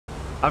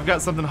I've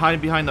got something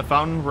hiding behind the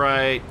fountain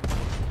right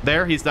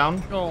there. He's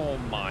down. Oh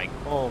my.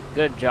 Oh,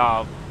 good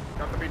job.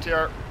 Got the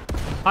BTR.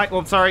 Hi.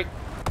 Well, sorry.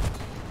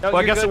 No, Well, I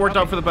you're guess good. it worked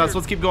out Okay, for the best.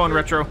 Let's keep going, you're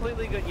Retro.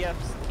 Completely good. Yes.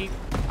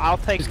 I'll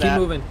take Just that. keep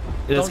moving.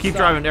 Let's Don't keep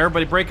stop. driving.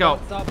 Everybody break out.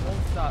 Don't stop,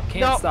 won't stop. Can't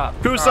No. stop.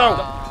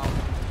 Kuso!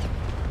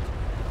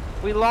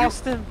 We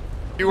lost him.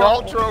 You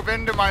all drove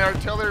into my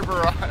artillery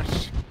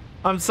barrage.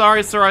 I'm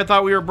sorry, sir. I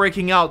thought we were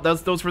breaking out.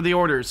 Those were the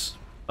orders.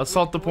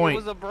 Assault the It point.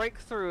 was a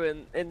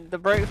breakthrough, and the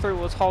breakthrough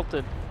was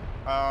halted.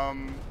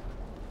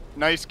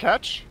 Nice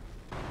catch.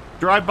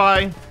 Drive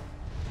by.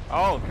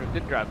 Oh,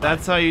 good drive.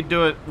 That's how you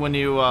do it when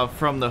you,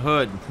 from the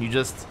hood. You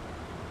just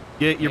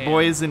get your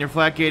boys in your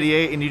Flak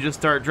 88 and you just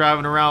start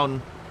driving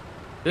around.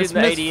 This In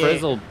the Miss 88.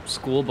 Frizzle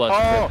school bus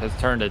trip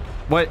has turned it.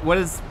 What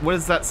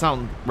does that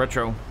sound,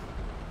 Retro?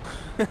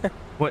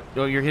 What?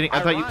 Oh, you're hitting. I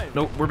thought you. rhymed.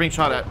 No, we're being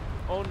shot at.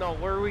 Oh no,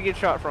 where do we get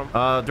shot from?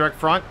 Direct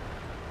front.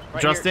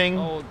 Right Adjusting.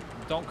 Oh,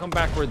 don't come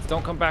backwards.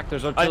 Don't come back.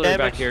 There's artillery back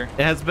damaged. here.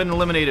 It has been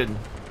eliminated.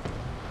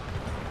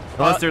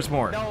 Unless there's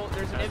more. No,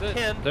 there's an That's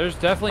it. M10. There's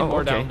definitely Oh,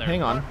 more okay. down there.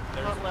 Hang on.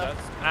 Front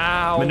left.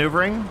 Ow.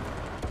 Maneuvering.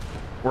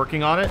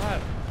 Working on it.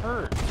 That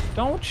hurt.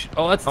 Don't.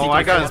 Oh, that's. Oh,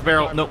 I got his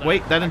barrel. No,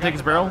 wait. That didn't take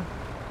his barrel.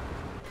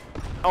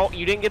 Oh,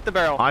 you didn't get the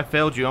barrel. I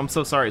failed you. I'm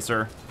so sorry,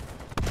 sir.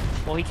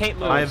 Well, he can't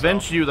move. I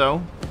avenged you,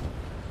 though.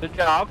 Good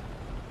job.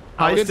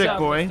 Hi, Good stick job,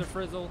 boy. Mr.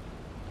 Frizzle.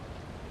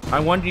 I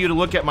wanted you to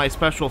look at my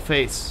special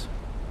face.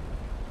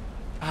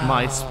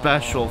 My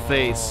special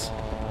face.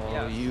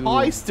 Oh, you.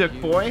 Hi, stick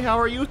boy. How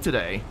are you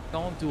today?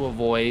 Don't do a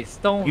voice.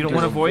 Don't. You don't do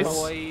want a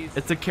voice?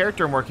 It's a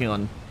character I'm working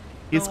on.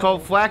 He's No,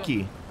 called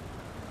Flakky.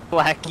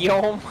 Flakky,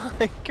 oh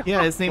my god.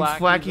 Yeah, his name's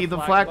Flakky the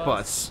Flak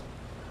Bus.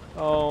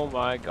 Oh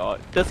my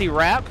god. Does he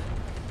rap?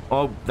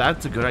 Oh,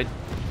 that's a good idea.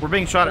 We're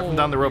being shot at from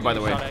down the road, by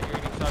the way. You're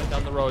getting shot at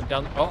down the road.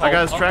 I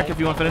got his track if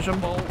you want to finish him.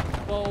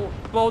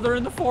 Bo, they're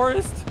in the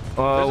forest. There's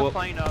a Well,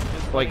 plane up. There's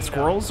a like plane up.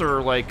 squirrels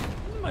or like...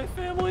 My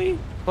family.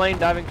 Plane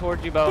diving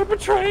towards you, They're Bo.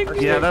 betraying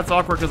me. Yeah, that's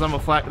awkward because I'm a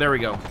Flak... There we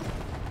go.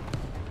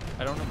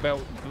 I don't know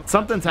about.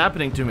 Something's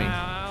happening to me.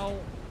 Ow.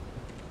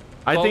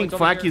 I Oh, think it's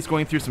over here. Flacky's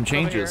going through some It's over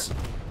here. changes.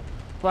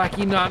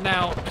 Flakky, not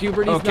now.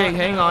 Puberty's Okay, not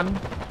hang now. on.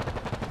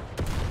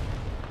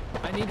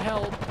 I need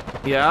help.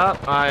 Yeah,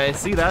 I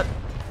see that.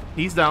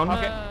 He's down.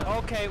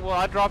 Okay, well,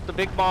 I dropped the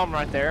big bomb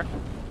right there.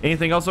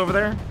 Anything else over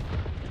there?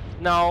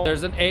 No.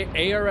 There's an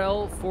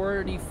ARL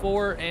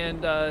 44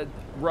 and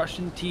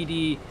Russian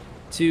TD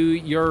to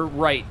your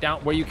right,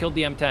 down where you killed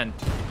the M10.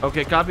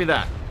 Okay, copy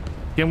that.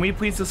 Can we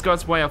please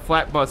discuss why a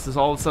flat bus is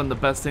all of a sudden the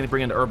best thing to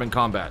bring into urban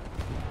combat?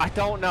 I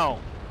don't know.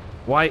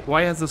 Why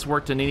has this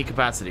worked in any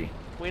capacity?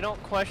 We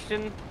don't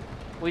question.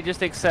 We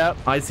just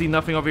accept. I see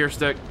nothing over here,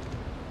 Stick.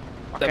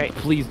 Okay.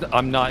 Please,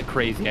 I'm not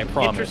crazy, I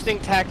promise. Interesting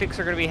tactics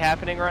are going to be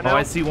happening right Oh, now.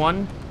 I see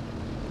one.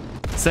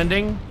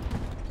 Sending.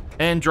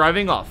 And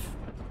driving off.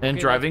 And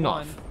Okay, driving that's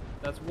off. one.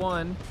 That's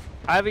one.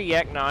 I have a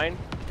Yak 9.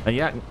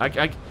 Yeah,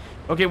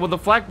 okay, well, the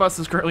flak bus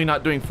is currently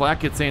not doing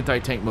flak. It's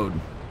anti-tank mode.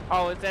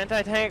 Oh, it's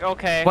anti-tank?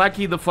 Okay.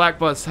 Flakky, the flak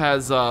bus,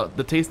 has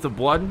the taste of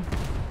blood.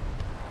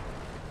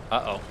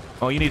 Uh-oh.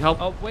 Oh, you need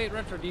help? Oh, wait,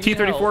 Retro, do you need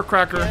T-34 help?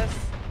 cracker. Yes.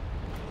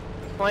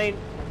 Plane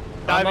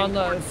I'm diving on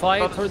the... towards Fly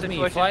above the towards me.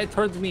 situation. Fly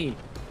towards me.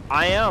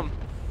 I am.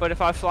 But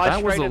if I fly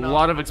That was straight a enough,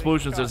 lot of I'll be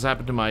explosions that shot. just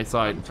happened to my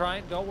side. I'm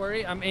trying. Don't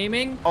worry. I'm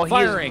aiming. Oh,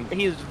 Firing.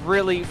 He is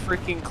really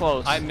freaking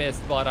close. I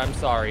missed, but I'm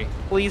sorry.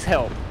 Please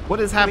help. What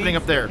is happening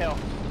up Please there? help.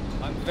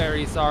 I'm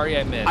very sorry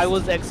I missed. I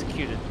was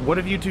executed. What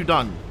have you two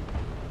done?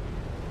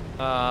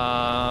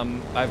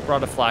 I've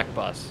brought a flak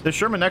bus. The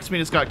Sherman next to me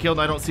just got killed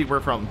and I don't see where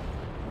from.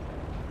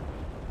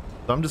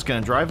 So I'm just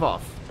gonna drive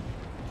off.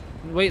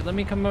 Wait, let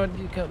me come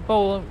on.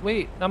 Bo,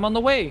 wait. I'm on the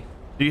way.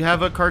 Do you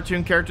have a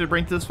cartoon character to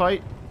bring to this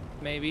fight?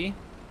 Maybe.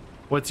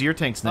 What's your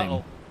tank's name?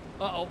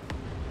 Uh-oh.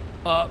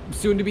 Uh-oh.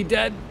 Soon to be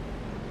dead.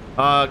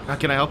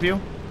 Can I help you?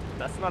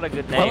 That's not a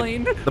good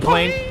name. Plane.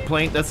 The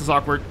plane, this is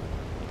awkward.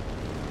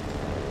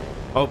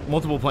 Oh,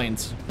 multiple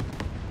planes.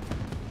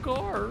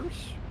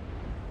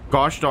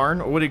 Gosh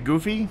darn, what a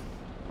goofy.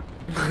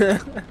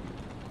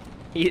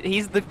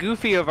 He's the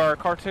goofy of our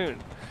cartoon.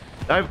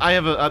 I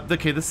have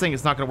okay, this thing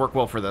is not gonna work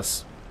well for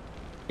this.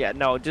 Yeah,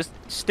 no, just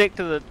stick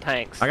to the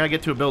tanks. I gotta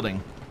get to a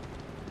building.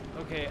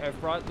 Okay, I've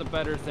brought the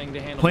better thing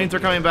to handle. Planes it. are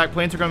coming back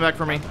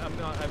for me.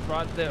 I've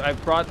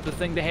brought the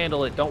thing to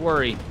handle it. Don't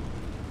worry.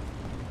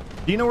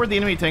 Do you know where the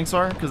enemy tanks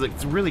are? Because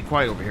it's really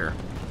quiet over here.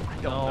 I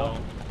don't know.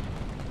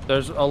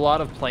 There's a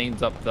lot of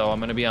planes up, though. I'm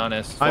gonna be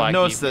honest. I've Flakky.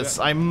 noticed this.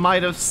 I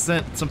might have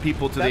sent some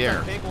people to the air.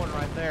 That's a big one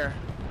right there.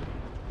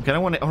 Okay, I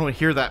want to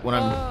hear that when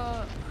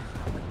I'm.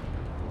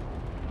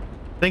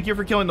 Thank you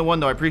for killing the one,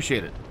 though. I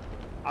appreciate it.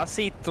 I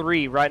see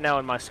 3 right now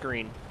on my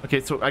screen.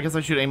 Okay, so I guess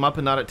I should aim up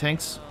and not at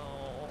tanks.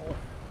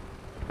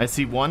 I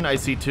see 1. I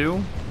see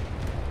 2.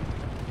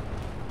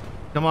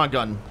 Come on,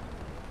 gun.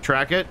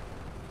 Track it.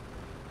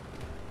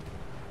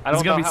 I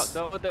don't know gonna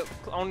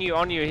how.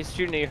 On you. He's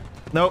shooting you.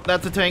 Nope,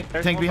 that's a tank.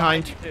 There's Tank one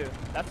behind. you too.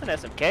 That's an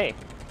SMK.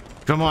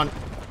 Come on.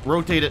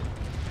 Rotate it.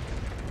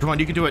 Come on,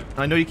 you can do it.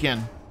 I know you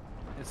can.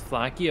 Is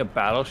Flakky a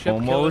battleship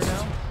Almost. killer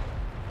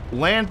now?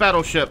 Land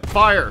battleship.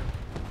 Fire.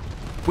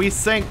 We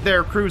sank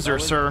their cruiser,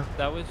 sir.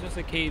 That was just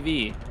a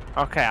KV.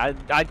 Okay,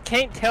 I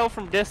can't tell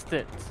from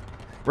distance.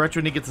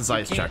 Retro need gets his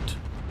eyes checked.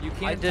 You I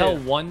can't did. tell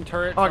one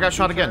turret. Oh, I from got two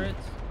shot again.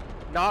 turrets?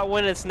 Not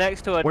when it's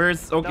next to a.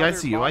 Where's? Okay, I another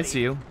see you. I body.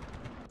 see you.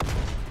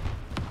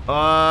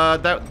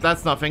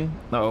 That's nothing.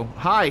 No.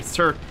 Hi,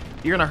 sir.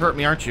 You're gonna hurt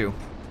me, aren't you?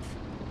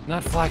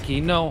 Not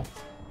Flakky. No.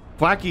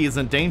 Flakky is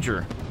in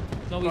danger.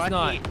 No, he's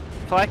not.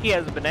 Flakky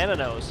has a banana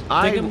nose.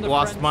 I Sing him the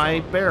lost friend my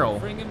song.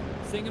 barrel.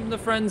 Sing him the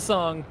friend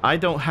song. I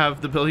don't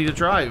have the ability to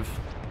drive.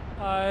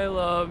 I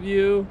love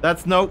you.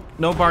 That's no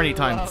Barney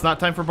time. It's not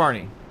time for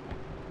Barney.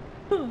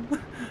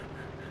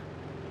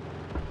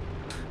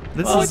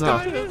 This is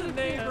Welcome to the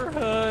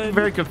neighborhood. a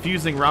very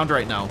confusing round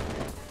right now.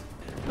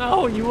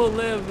 No, you will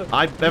live.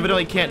 I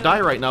evidently can't die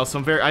right now, so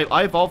I'm very.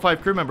 I have all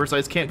 5 crew members. I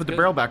just can't put the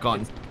barrel back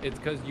on. It's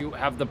because you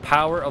have the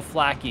power of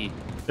Flakky.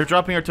 They're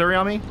dropping artillery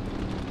on me.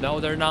 No,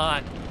 they're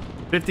not.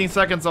 15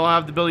 seconds. I'll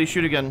have the ability to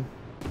shoot again.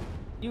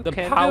 You The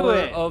can do power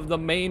it. of the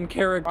main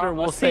character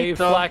will Mamacita. save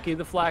Flakky,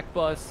 the flak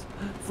bus.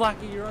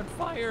 Flakky, you're on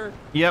fire.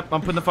 Yep,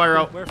 I'm putting the fire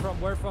out. Where from?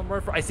 Where from?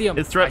 Where from? I see him.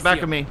 It's threat I see back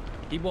him. of me.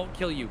 He won't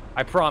kill you.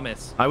 I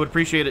promise. I would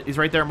appreciate it. He's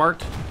right there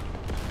marked.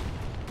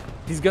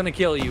 He's gonna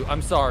kill you.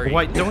 I'm sorry.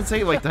 Wait, don't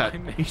say it like that.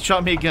 He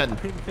shot me again.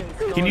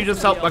 Can you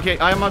just help? Okay,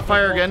 I am on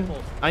fire again.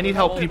 I need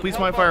help. Can you please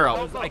put my fire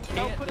out? I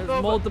can't. There's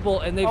multiple,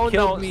 and they've Oh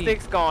killed no, me.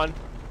 stick's gone.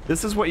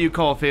 This is what you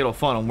call a fatal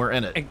funnel. We're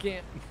in it. I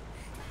can't.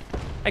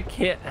 I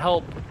can't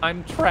help.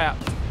 I'm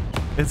trapped.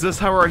 Is this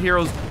how our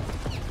heroes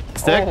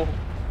stick? Oh.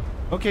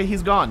 Okay,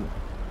 he's gone.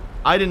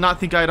 I did not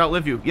think I'd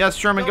outlive you. Yes,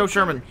 Sherman, go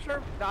Sherman.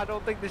 I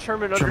don't think the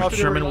Sherman Sherman, understood.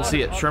 Sherman will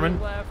see it. Off Sherman,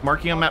 your left,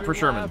 marking a off map your for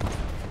Sherman.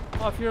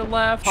 left, Off your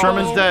left.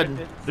 Sherman's Oh.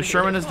 dead. The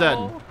Sherman is dead.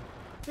 Oh.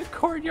 The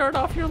courtyard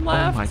off your Oh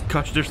left. my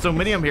gosh, there's so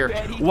many of them here.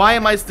 Why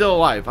am I still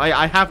alive?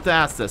 I have to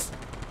ask this.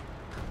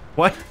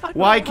 What?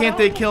 Why can't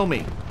they kill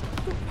me?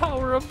 The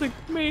power of the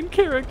main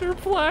character,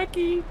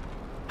 Flakky.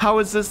 How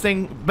is this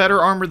thing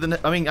better armor than...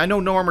 I mean, I know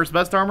no armor's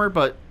best armor,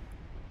 but...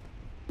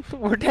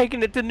 We're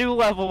taking it to new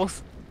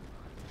levels.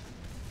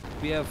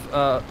 We have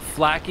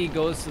Flakky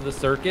goes to the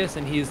circus,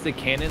 and he's the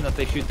cannon that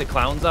they shoot the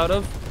clowns out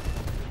of.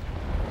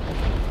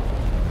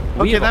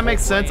 We Okay, have a that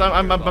makes whole sense. range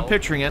I'm here, Bo.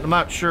 picturing it. I'm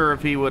not sure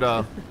if he would,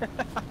 What?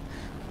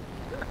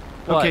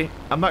 Okay,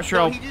 I'm not sure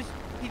No, I'll...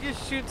 he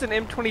just shoots an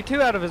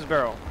M22 out of his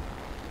barrel.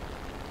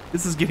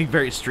 This is getting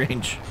very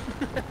strange.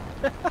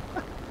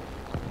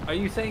 Are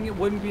you saying it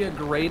wouldn't be a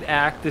great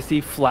act to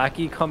see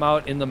Flakky come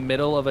out in the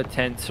middle of a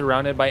tent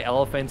surrounded by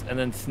elephants and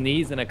then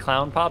sneeze and a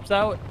clown pops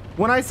out?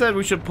 When I said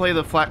we should play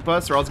the flak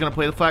bus, or I was going to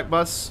play the flak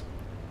bus,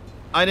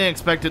 I didn't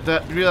expect it to...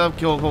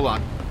 Hold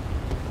on.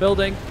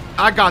 Building.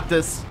 I got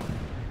this.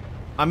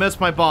 I missed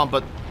my bomb,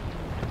 but...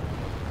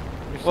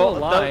 You're still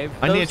alive.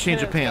 I need a those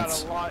change of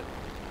tenants pants. got a lot-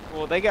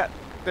 Well,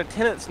 the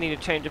tenants need a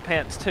change of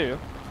pants too.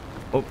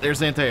 Oh,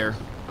 there's anti-air.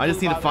 I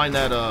just need to find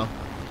that,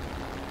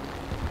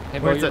 Hey,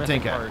 Bo, where's you're that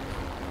tank missing at? parts.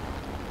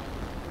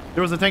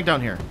 There was a tank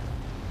down here.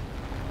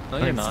 No, I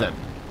you're think it's not. dead.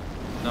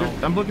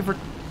 No. I'm looking for...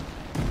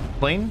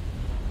 Plane?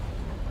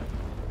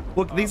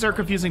 Look, these are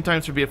confusing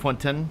times for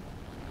BF-110.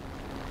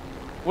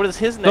 What is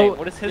his name? So,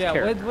 What is his yeah,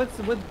 character? what's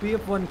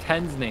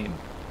BF-110's name?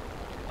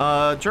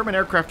 German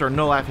aircraft are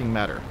no laughing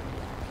matter.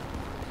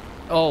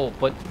 Oh,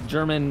 but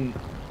German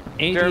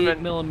 88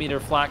 German- millimeter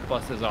flak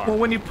buses are. Well,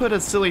 when you put a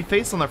silly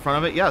face on the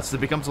front of it, yes, it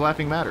becomes a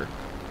laughing matter.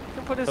 You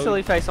can put his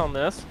silly face on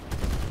this.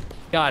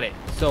 Got it.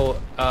 So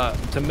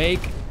to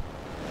make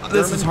This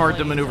German is hard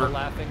to planes maneuver. a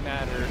laughing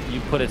matter, you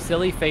put a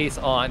silly face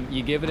on,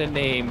 you give it a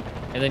name,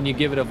 and then you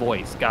give it a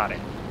voice. Got it.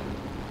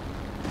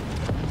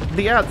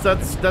 Yeah,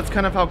 that's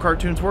kind of how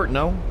cartoons work,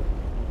 no?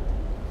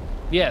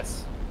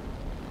 Yes.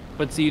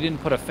 But so you didn't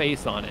put a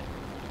face on it.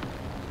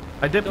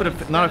 I did put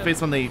instead not a of-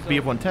 face on the so-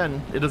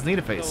 BF-110. It doesn't need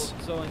a face.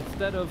 So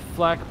instead of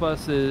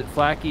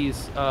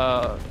Flakky's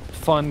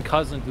fun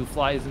cousin who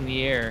flies in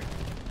the air,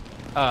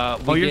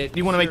 Oh,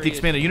 you want to make the serious-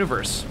 expanded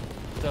universe.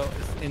 So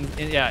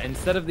yeah,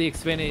 instead of the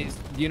expanded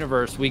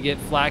universe, we get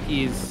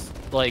Flakky's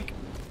like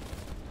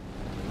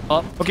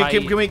up. Okay,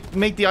 can we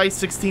make the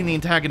I-16 the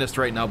antagonist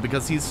right now?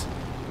 Because he's...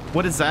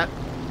 What is that?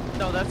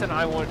 No, that's an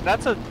I-1.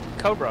 That's a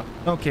Cobra.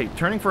 Okay,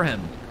 turning for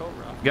him.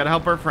 Cobra. Gotta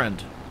help our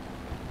friend.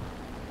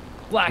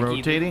 Flakky,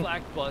 Rotating. the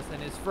Flak Bus,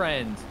 and his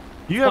friends.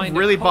 You have find a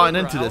really bought Cobra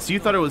into this. out You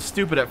in thought the- it was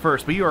stupid at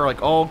first, but you are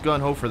like all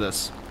gun-ho for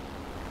this.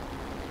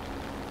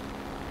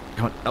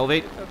 Come on,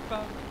 elevate.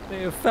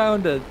 They have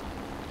found a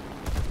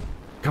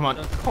Come on.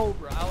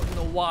 cobra out in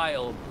the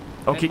wild.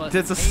 Okay, and must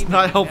this is tame it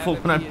not and helpful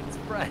have it when be I'm- its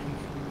friend,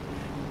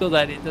 so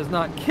that it does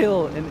not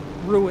kill and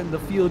ruin the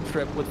field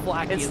trip with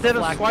Flakky. Instead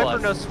and of the swiper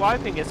Flak no Bus.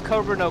 swiping, it's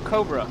Cobra no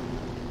Cobra.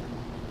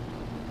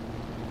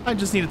 I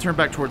just need to turn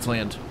back towards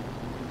land.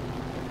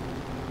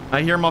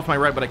 I hear him off my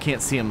right, but I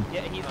can't see him.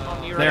 Yeah, he's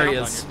on you There right he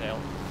now. is.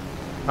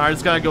 I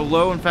just gotta go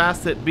low and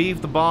fast, hit B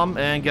with the bomb,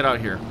 and get out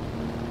here.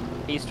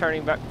 He's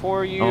turning back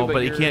for you. Oh,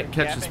 but he you're can't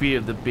catch the gapping. speed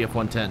of the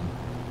BF-110.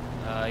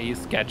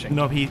 He's catching.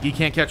 No, he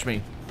can't catch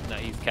me. No,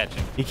 he's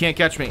catching. He can't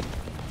catch me.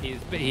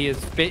 He has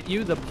bit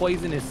you. The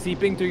poison is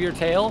seeping through your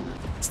tail.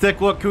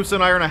 Stick, look, Kusa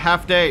and I are in a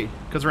half day,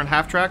 because we're in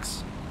half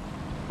tracks.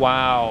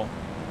 Wow.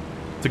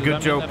 It's a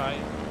good joke.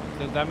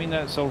 Does that mean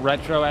that so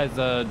Retro has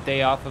a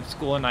day off of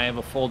school and I have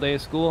a full day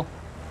of school?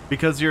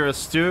 Because you're a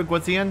Stug,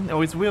 what's he in? Oh,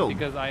 he's wheeled.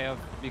 Because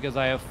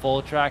I have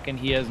full track and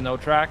he has no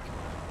track.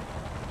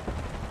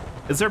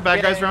 Is there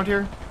bad guys around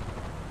here?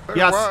 There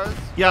Yes. was.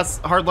 Yes.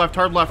 Hard left.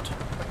 Hard left.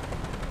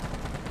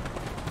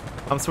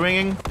 I'm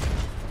swinging.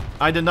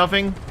 I did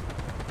nothing.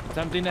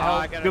 Attempting to Oh, I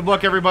help. got Good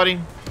luck, everybody.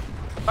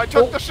 I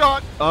took the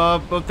shot.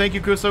 Well, thank you,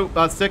 Kuso.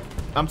 Stick.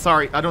 I'm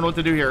sorry. I don't know what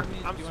to do here.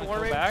 I'm You want to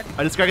swarming. toe back?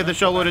 I just gotta get the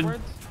shell loaded.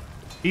 Backwards?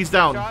 He's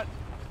down. Shot.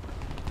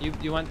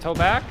 You want toe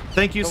back?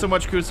 Thank you so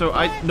much, Kuso.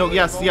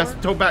 Yes.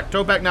 Toe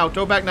back now.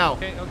 Toe back now.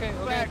 Okay.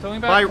 Back. Towing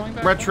Bye, back. Towing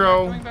back.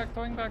 Retro.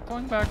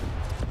 Towing back.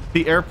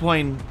 The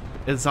airplane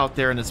is out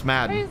there and it's Hey,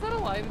 mad. is that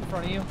alive in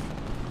front of you?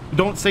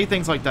 Don't say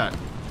things like that.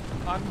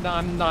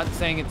 I'm not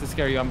saying it to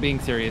scare you. I'm being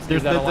serious. There's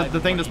Is that alive the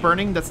in thing front that's of you?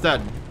 burning. That's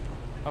dead.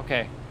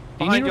 Okay.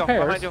 Do you Behind need you.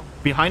 repairs? Behind you.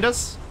 Behind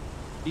us.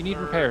 Do you need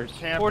repairs?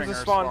 Camping Towards the or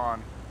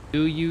spawn.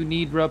 Do you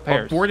need Oh,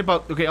 repairs? worried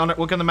about. Okay,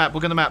 look on the map.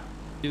 Look on the map.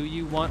 Do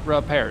you want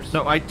repairs?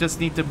 No, I just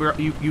need to.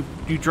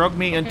 You drug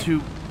me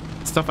into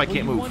stuff I Well,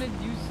 can't move. You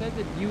said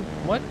that you.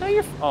 What? No,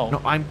 you're. Oh.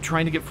 No, I'm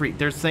trying to get free.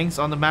 There's things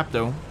on the map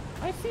though.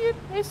 I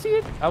see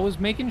it. I was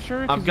making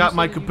sure. 'cause I've you got said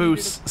my that you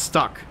caboose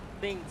stuck.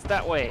 Things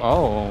that way.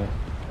 Oh.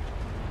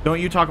 Don't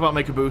you talk about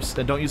my caboose,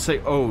 and don't you say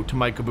 "oh" to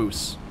my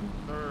caboose.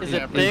 Is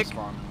it big?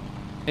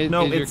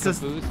 No, your it's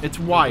just- caboose- it's is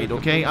your wide,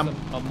 okay? caboose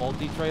a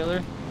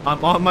multi-trailer.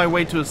 I'm on my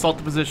way to assault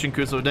the position,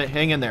 Kuso.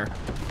 Hang in there.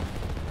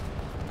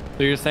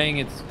 So you're saying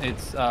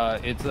it's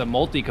a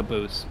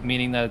multi-caboose,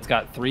 meaning that it's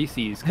got 3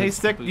 Cs. 'cause Hey,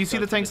 Stick, caboose do you see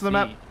the starts tanks with on a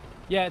the map? C.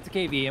 Yeah, it's a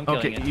KV. I'm killing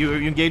Okay, it. you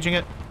engaging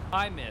it?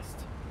 I missed.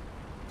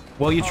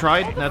 Well, you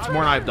tried. That's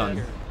more than I've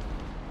done.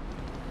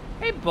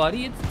 Hey,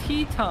 buddy, it's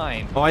tea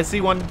time. Oh, I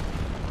see one.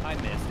 I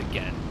missed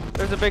again.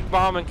 There's a big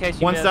bomb in case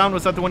you One's missed. down.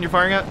 Was that the one you're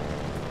firing at?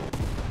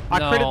 I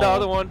critted the No.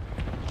 other one.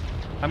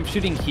 I'm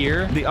shooting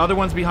here. The other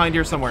one's behind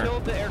here somewhere.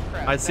 Killed the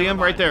aircraft. I see Never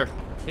him right mind. there.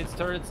 Its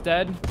turret's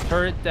dead.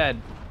 Turret dead.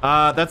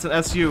 That's an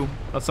SU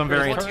of some There's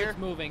variant. one- Turret's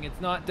moving.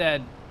 It's not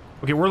dead.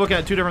 Okay, we're looking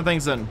at 2 different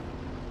things then.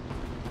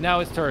 Now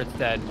his turret's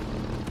dead.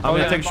 I'm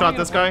gonna yeah, take a shot at firing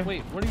this at guy. one-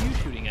 Wait, what are you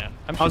shooting at?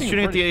 I was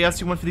shooting at the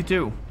British.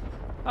 ASU-152.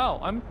 Oh,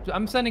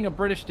 I'm sending a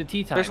British to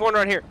tea time. There's one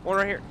right here. One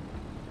right here.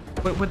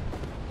 What?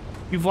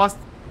 You've lost.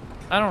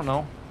 I don't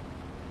know.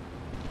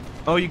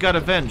 Oh, you got He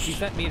avenged.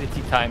 sent me to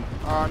tea time.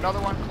 Another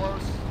one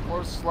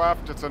close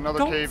left. It's another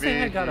Don't KV.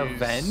 say I got He's-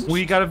 avenged. Well,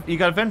 you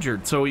got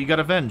avenged, so you got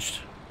avenged.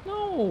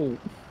 No.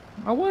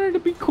 I wanted to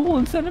be cool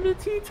and send him to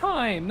tea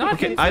time. Not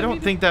Okay, him I send me don't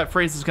to- think that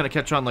phrase is gonna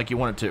catch on like you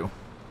want it to.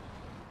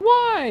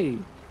 Why?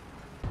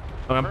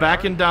 I'm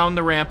backing down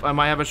the ramp. I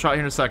might have a shot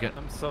here in a second.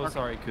 I'm so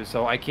sorry,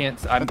 Kuso. I can't.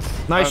 I'm.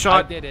 Nice I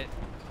shot. did it.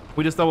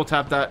 We just double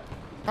tapped that.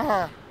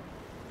 Ah,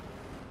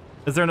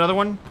 Is there another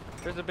one?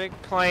 There's a big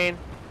plane.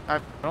 I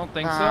don't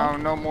think no, so.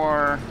 no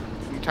more.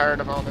 I'm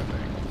tired of all the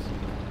things.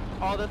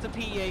 Oh, that's a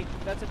PE-8.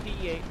 That's a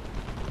PE-8.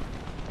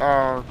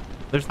 Oh,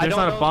 There's I don't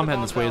not know a if bomb the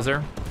head this bomb's way, out. is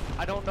there?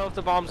 I don't know if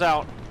the bomb's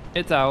out.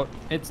 It's out.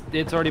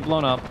 It's already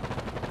blown up.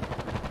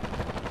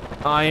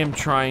 I am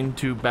trying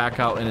to back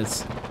out and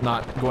it's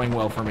not going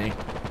well for me.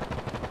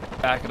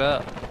 Back it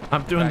up.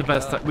 I'm doing the Back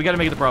it best. up. We gotta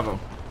make it the Bravo.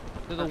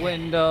 To the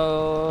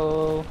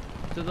window.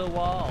 To the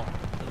wall.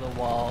 To the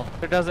wall.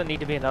 There doesn't need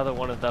to be another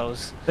one of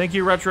those. Thank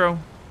you, Retro.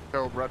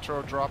 so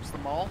Retro drops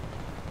them all.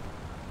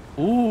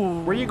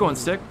 Ooh. Where are you going,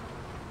 Stick?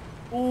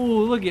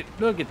 Ooh, look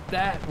at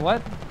that.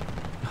 What?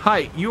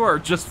 Hi, you are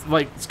just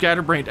like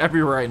scatterbrained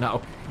everywhere right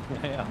now.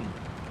 I am.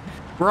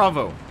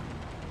 Bravo.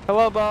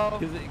 Hello, Bo.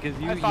 Because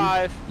High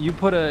five. you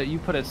put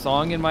a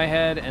song in my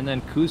head, and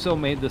then Kuso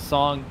made the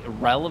song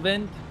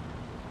irrelevant.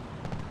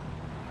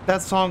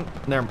 That song.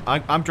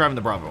 I'm driving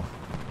the Bravo.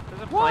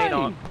 There's a plane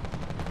on.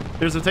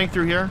 There's a tank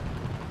through here.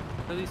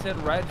 Because he said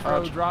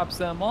retro drops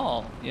them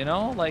all. You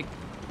know, like.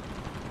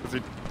 Does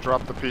he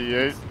drop the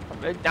PE8?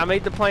 I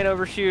made the plane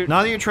overshoot.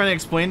 Now that you're trying to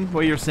explain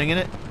what you're singing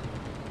it,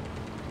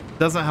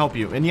 doesn't help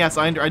you. And yes,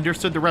 I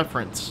understood the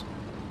reference.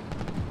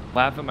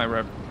 Laugh at my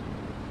rep.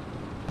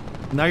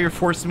 Now you're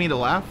forcing me to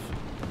laugh.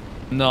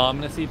 No, I'm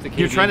gonna see if the.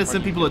 You're KV trying to in front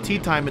send of you people to kills tea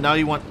me. time, and now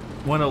you want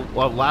to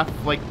laugh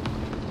like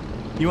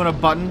you want a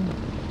button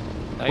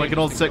Now like you're an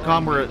old just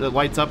ignoring sitcom where me. it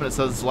lights up and it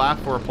says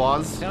laugh or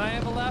applause. Can I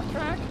have a laugh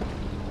track?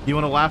 You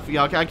want to laugh?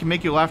 Yeah, okay, I can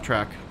make you a laugh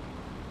track.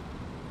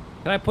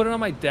 Can I put it on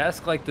my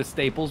desk like the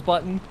Staples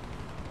button?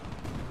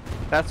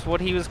 That's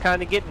what he was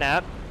kind of getting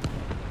at.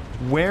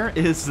 Where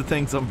is the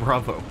things on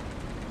Bravo?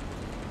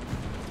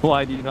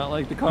 Why do you not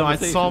like the No, I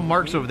conversation? saw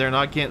marks over there, and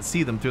I can't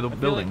see them through the I feel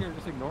building. like you're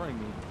just ignoring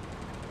me.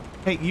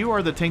 Hey, you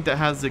are the tank that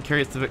has the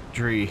carry us to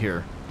victory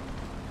here.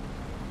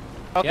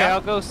 Okay, Yeah.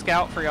 I'll go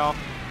scout for y'all.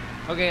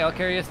 Okay, I'll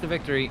carry us to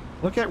victory.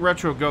 Look at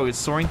Retro go. He's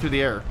soaring through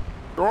the air.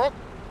 Oh,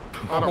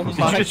 Oh Did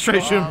my you just try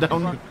to shoot him God.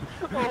 down?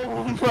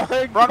 Oh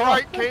my run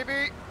right,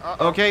 KB.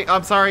 Uh-oh. Okay,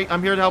 I'm sorry.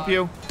 I'm here to help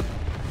you.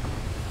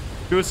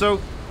 Guso,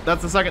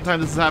 that's the second time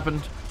this has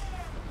happened.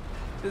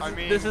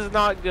 This is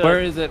not good. Where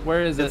is it?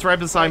 Where is it? It's right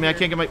beside me. I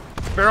can't get my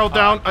barrel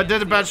down. I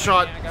did a bad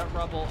shot. I got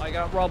rubble. I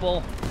got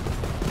rubble.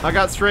 I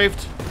got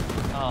strafed.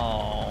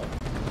 Oh.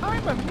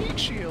 I'm a meat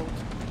shield.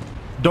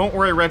 Don't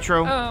worry,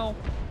 Retro. Oh.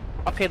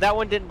 Okay, that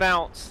one didn't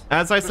bounce.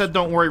 As I said,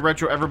 don't worry,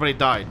 Retro. Everybody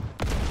died.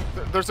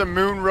 There's a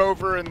moon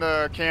rover in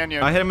the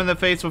canyon. I hit him in the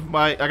face with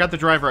my... I got the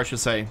driver, I should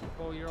say.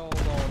 Bo, you're all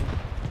alone.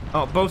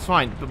 Oh, Bo's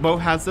fine. Bo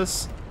has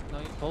this. No,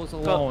 Bo's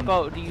alone.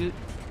 Bo, do you...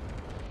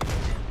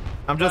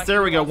 I'm just...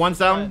 There we go. One's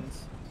down.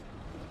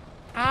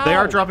 They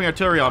are dropping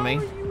artillery on me.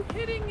 How are you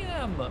hitting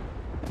him?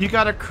 You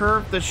gotta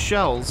curve the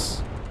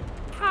shells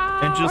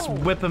and just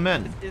whip them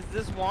in. Is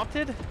this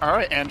wanted? All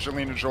right,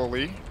 Angelina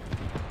Jolie.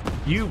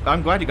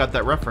 I'm glad you got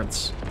that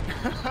reference.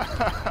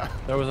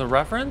 There was a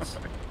reference?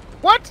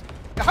 What?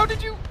 How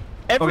did you?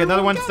 Okay,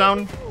 another one's got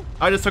down.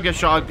 I just took a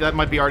shot. That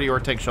might be Artie or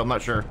tank shell. I'm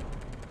not sure.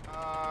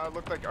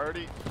 Looked like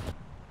Artie.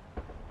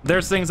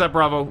 There's things at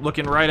Bravo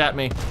looking right at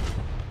me.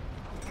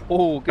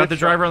 Oh, good Got the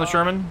driver shot. on the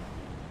Sherman.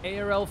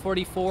 ARL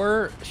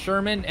 44,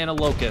 Sherman, and a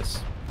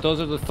Locust. Those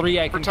are the 3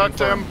 I can Protect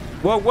confirm. him.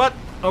 Whoa, what?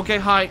 Okay,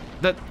 hi.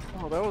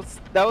 Oh,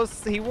 that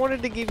was. He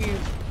wanted to give you.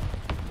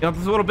 I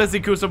was a little busy,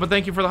 Kuso, but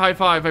thank you for the high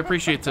five. I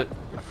appreciate it.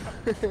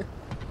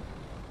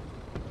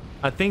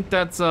 I think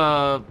that's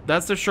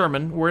the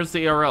Sherman. Where's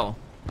the ARL?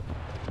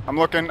 I'm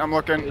looking. The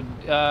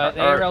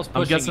ARL's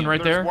pushing I'm guessing you.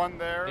 right There's there. one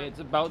there. It's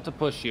about to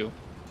push you.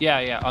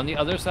 Yeah, on the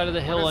other side of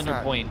the hill is on your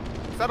that? point.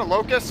 Is that a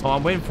locust? Oh,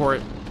 I'm waiting for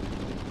it.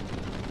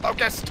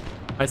 Locust.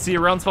 I see a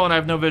rounds falling. I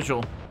have no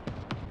visual.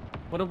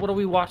 What are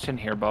we watching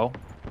here, Bo?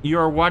 You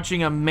are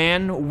watching a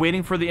man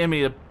waiting for the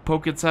enemy to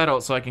poke its head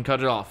out so I can cut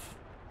it off.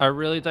 I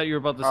really thought you were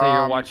about to say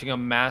you're watching a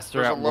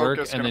master there's at a work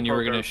locust and gonna then you were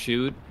poke gonna her.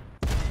 shoot.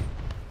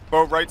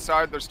 Bo, right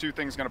side. There's 2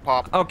 things gonna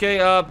pop. Okay,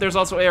 there's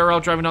also ARL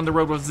driving down the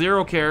road with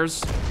 0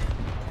 cares.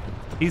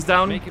 He's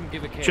down. Make him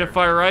give a care. Shift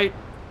fire right.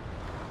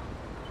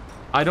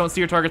 I don't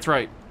see your targets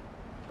right.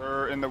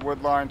 They're in the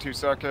wood line. 2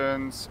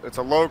 seconds. It's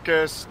a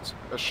locust,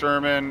 a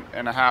Sherman,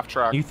 and a half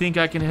track. You think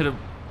I can hit a...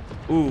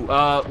 Ooh,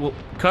 we'll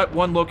cut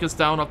 1 locust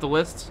down off the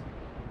list.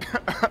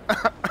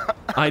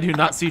 I do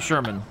not see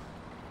Sherman.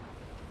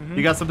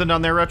 You got something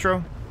down there,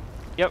 Retro?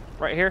 Yep,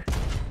 right here.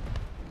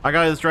 I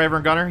got his driver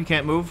and gunner. He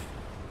can't move.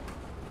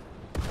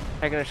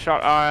 Taking a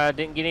shot.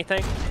 Didn't get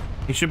anything.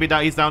 He should be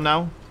down. He's down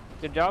now.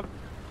 Good job.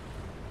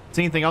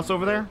 See anything else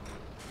over there?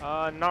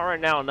 Not right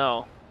now.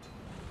 No.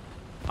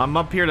 I'm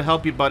up here to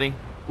help you, buddy.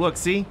 Look,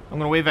 see? I'm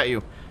gonna wave at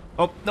you.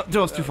 Oh, no,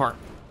 Joe's too far.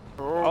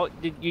 Oh,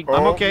 did you?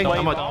 I'm okay. wave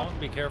I'm a- on?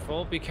 Be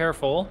careful. Be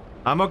careful.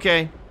 I'm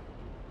okay.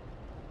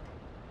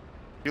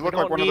 You look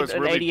don't like one of need those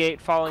an really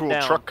 88 falling cool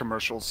down. truck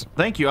commercials.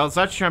 Thank you. I was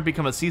actually trying to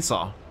become a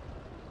seesaw.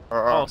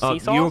 Oh, You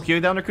seesaws? okay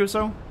down there,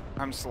 Kuso?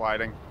 I'm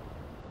sliding.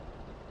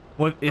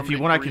 Well, if you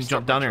Somebody want, I can greased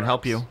jump up down the there and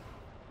help you. tracks.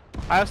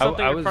 I have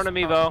something I in was- front of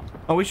me, Bo.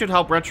 Oh, we should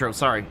help Retro.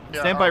 Sorry. Yeah,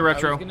 Stand by, I was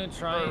Retro. I was gonna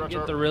try and Retro.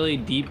 get the really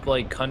deep,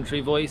 like, country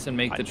voice and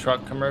make the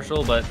truck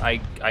commercial, but I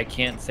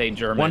can't say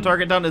German. 1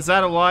 target down. Is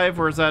that alive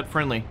or is that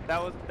friendly?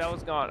 That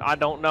was gone. I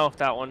don't know if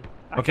that one.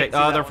 I Okay, can't see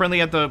that they're one.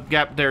 friendly at the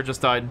gap there.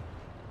 Just died.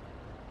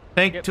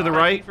 Tank Yep, to the thank you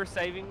right. for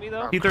saving me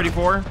though.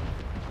 T-34.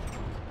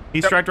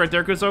 He's Yep. tracked right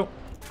there, Kuso.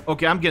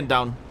 Okay, I'm getting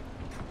down.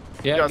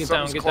 Yeah, Yeah, get down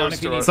something's if you close need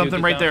to to. us. Something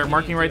get right down there. if you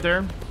Marking need right to.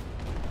 there.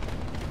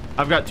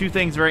 I've got 2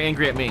 things very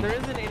angry at me. There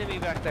is an enemy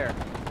back there.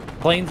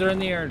 Planes are in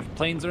the air.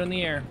 Planes are in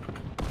the air.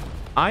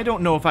 I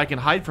don't know if I can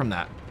hide from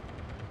that.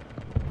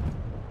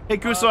 Hey,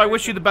 Kuso, I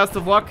wish you the best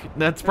of luck.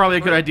 That's probably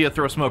a good idea to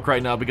throw smoke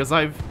right now because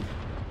I've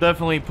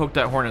definitely poked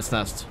that hornet's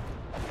nest.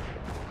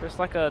 There's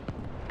like a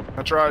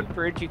I tried.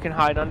 bridge you can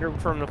hide under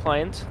from the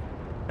planes.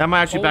 I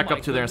might actually Oh back my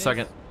up to there in a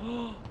second.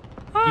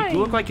 goodness. You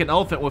look like an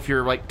elephant with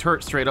your like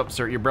turret straight up,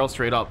 sir. Your barrel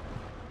straight up.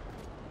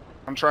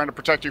 I'm trying to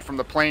protect you from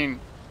the plane.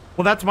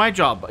 Well, that's my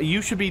job.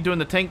 You should be doing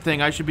the tank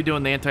thing. I should be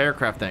doing the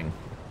anti-aircraft thing.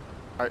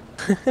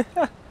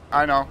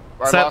 I know.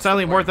 I lost the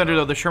Sadly, plane, War Thunder though.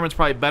 though, the Sherman's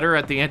probably better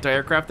at the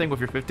anti-aircraft thing with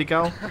your 50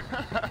 cal.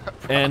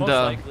 And Most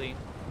likely.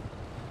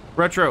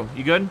 Retro,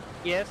 you good?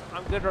 Yes,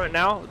 I'm good right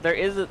now. There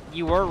is a.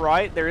 You were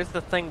right. There is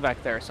the thing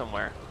back there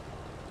somewhere.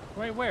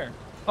 Wait, where?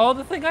 Oh,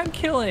 the thing I'm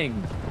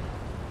killing.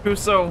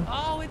 Kuso,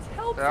 Oh, it's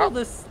helpful. Yeah.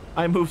 This.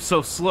 I move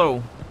so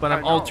slow, but I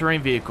I'm know.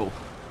 all-terrain vehicle.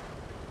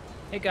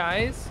 Hey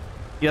guys,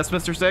 Yes,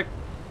 Mr. Sick?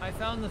 I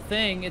found the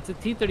thing. It's a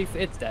T-30.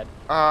 It's dead.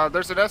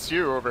 There's an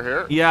SU over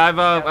here. Yeah, I've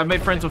Yeah,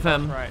 made friends with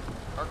him. Right.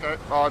 Okay.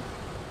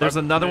 There's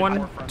I've another made one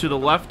more friends to the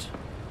with left. To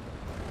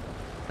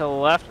the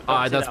left.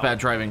 Ah, Don't see that's that bad one.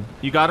 driving.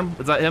 You got him?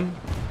 Is that him? him.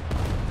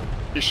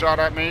 He shot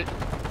at me.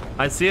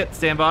 I see it.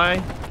 Stand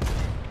by.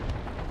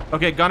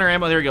 Okay, gunner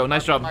ammo. There you go.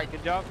 Nice job. Alright,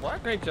 good job.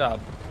 What? Great job.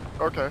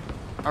 Okay.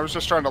 I was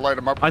just trying to light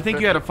him up. I think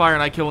you had a fire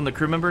and I killed one of the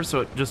crew members,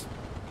 so it just...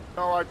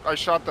 No, I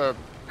shot the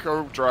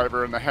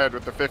co-driver in the head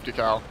with the 50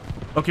 cal.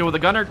 Okay, well, the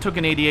gunner took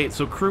an 88,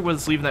 so crew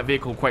was leaving that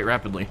vehicle quite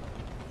rapidly.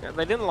 Yeah,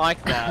 they didn't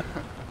like that.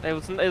 it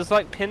was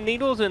like pin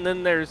needles, and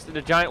then there's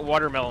the giant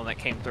watermelon that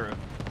came through.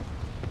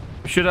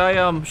 Should I...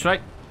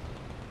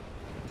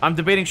 I'm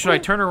debating, should I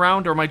turn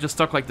around or am I just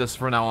stuck like this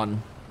from now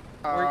on?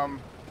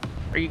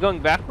 Are you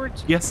going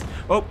backwards? Yes.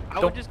 Oh, I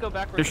don't. would just go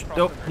backwards. There's, across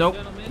nope, the nope.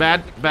 Gentlemen,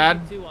 Bad, there's a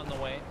bad. K2 on the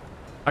way.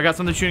 I got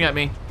something shooting at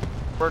me.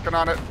 Working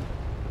on it.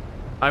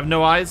 I have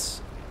no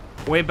eyes.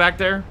 Way back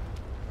there.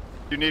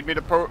 You need me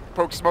to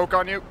poke smoke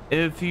on you?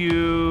 If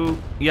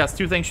you... Yes,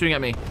 2 things shooting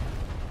at me.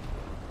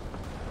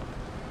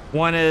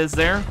 One is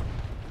there.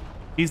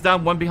 He's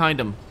down, one behind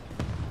him.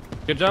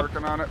 Good job.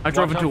 Working on it. I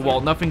drove Watch into a out wall.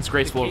 for- Nothing's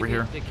graceful over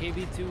here. The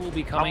KV-2 will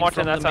be coming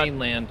watching from the that side.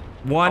 mainland.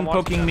 One I'm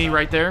watching poking that me side.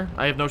 right there.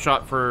 I have no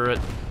shot for it.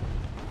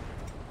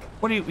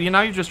 What do you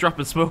now you're just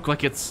dropping smoke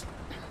like it's...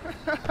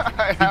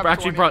 I You have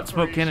actually brought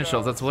smoke 23 cannon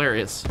shells. That's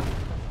hilarious.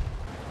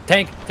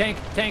 Tank.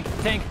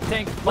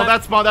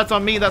 Well, that's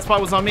on me. That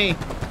spot was on me.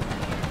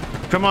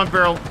 Come on,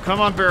 barrel. Come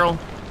on, barrel.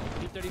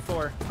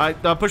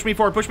 T-34. Push me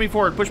forward. Push me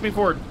forward. Push me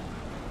forward.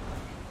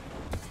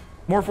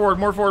 More forward.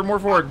 More forward. More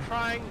forward. I'm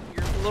trying.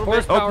 You're a little bit.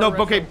 Horsepower, Oh no.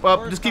 Retro.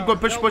 Okay. Just keep going.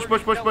 Push. Push.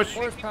 Push. Push. Push.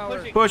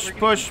 Horsepower. Push.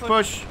 Push.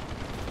 Push.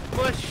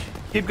 Push.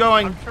 Keep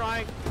going. I'm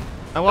trying.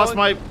 I lost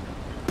my... Going.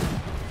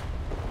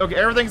 Okay,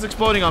 everything's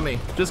exploding on me.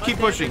 Just keep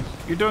pushing.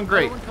 You're doing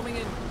great. Another one coming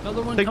in.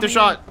 Another one Take the coming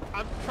shot.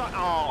 I'm trying.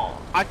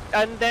 Oh, I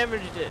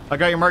undamaged it. I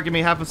got your mark. Give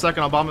me half a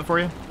second. I'll bomb it for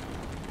you.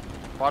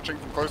 Watching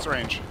from close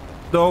range.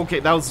 Okay,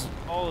 that was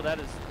Oh, that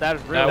is That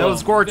really. that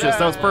was gorgeous.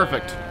 That was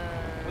perfect.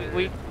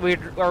 We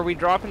are we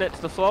dropping it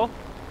to the flow?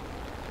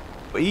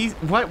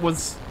 What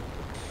was...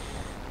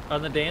 in.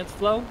 On the dance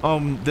flow.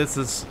 This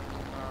is...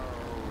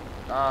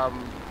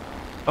 Um,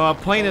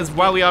 plane is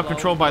wildly out of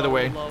control, by the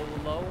way.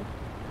 Low.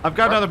 I've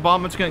got another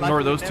bomb. I'm just gonna ignore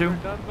Like those we've two.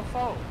 never done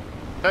before.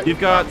 You've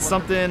got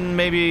something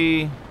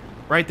maybe...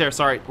 Right there,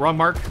 sorry. Wrong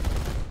mark.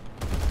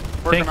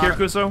 working Tank here, on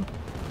it. Kuso.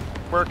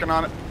 Working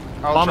on it.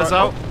 I'll Bomb try- is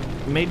out.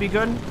 Maybe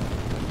good.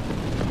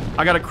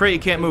 I got a crate. You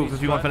can't move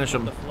if you want to finish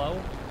From him. the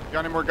flow.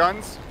 Got any more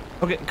guns?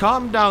 Okay,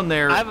 calm down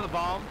there, I have a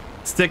bomb.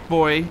 Stick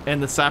Boy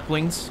and the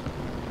Saplings.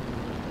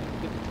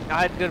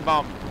 I had a good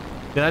bomb.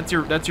 Yeah,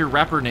 that's your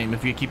rapper name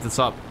if you keep this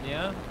up.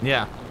 Yeah.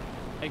 Yeah.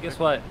 Hey, guess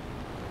what?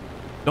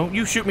 Don't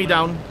you shoot me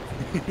down.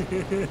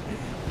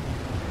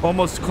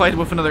 Almost collided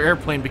with another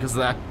airplane because of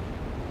that.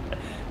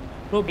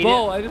 Well, He Bo,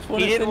 didn't- I just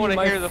want he to didn't send you wanna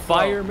my hear the flow.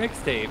 fire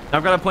mixtape.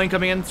 I've got a plane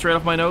coming in straight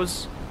off my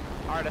nose.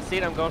 All right, I see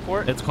it. I'm going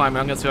for it. It's climbing.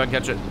 I'm gonna see if I can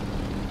catch it.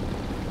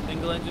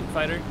 Single engine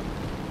fighter.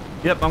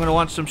 Yep, I'm gonna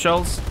launch some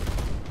shells.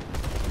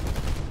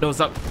 Nose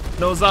up.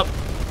 Nose up.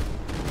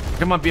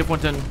 Come on,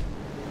 BF-110.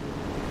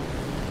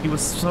 He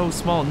was so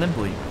small and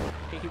nimbly.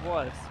 He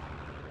was.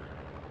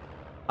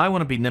 I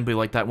want to be nimbly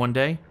like that one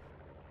day.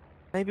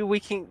 Maybe we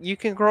can. You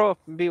can grow up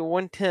and be a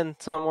 110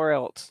 somewhere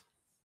else.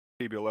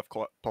 PBLF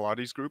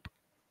Pilates group.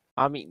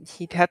 I mean,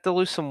 he'd have to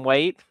lose some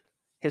weight.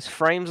 His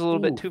frame's a little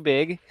bit Ooh. too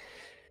big.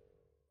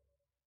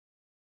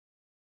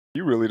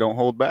 You really don't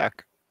hold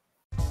back.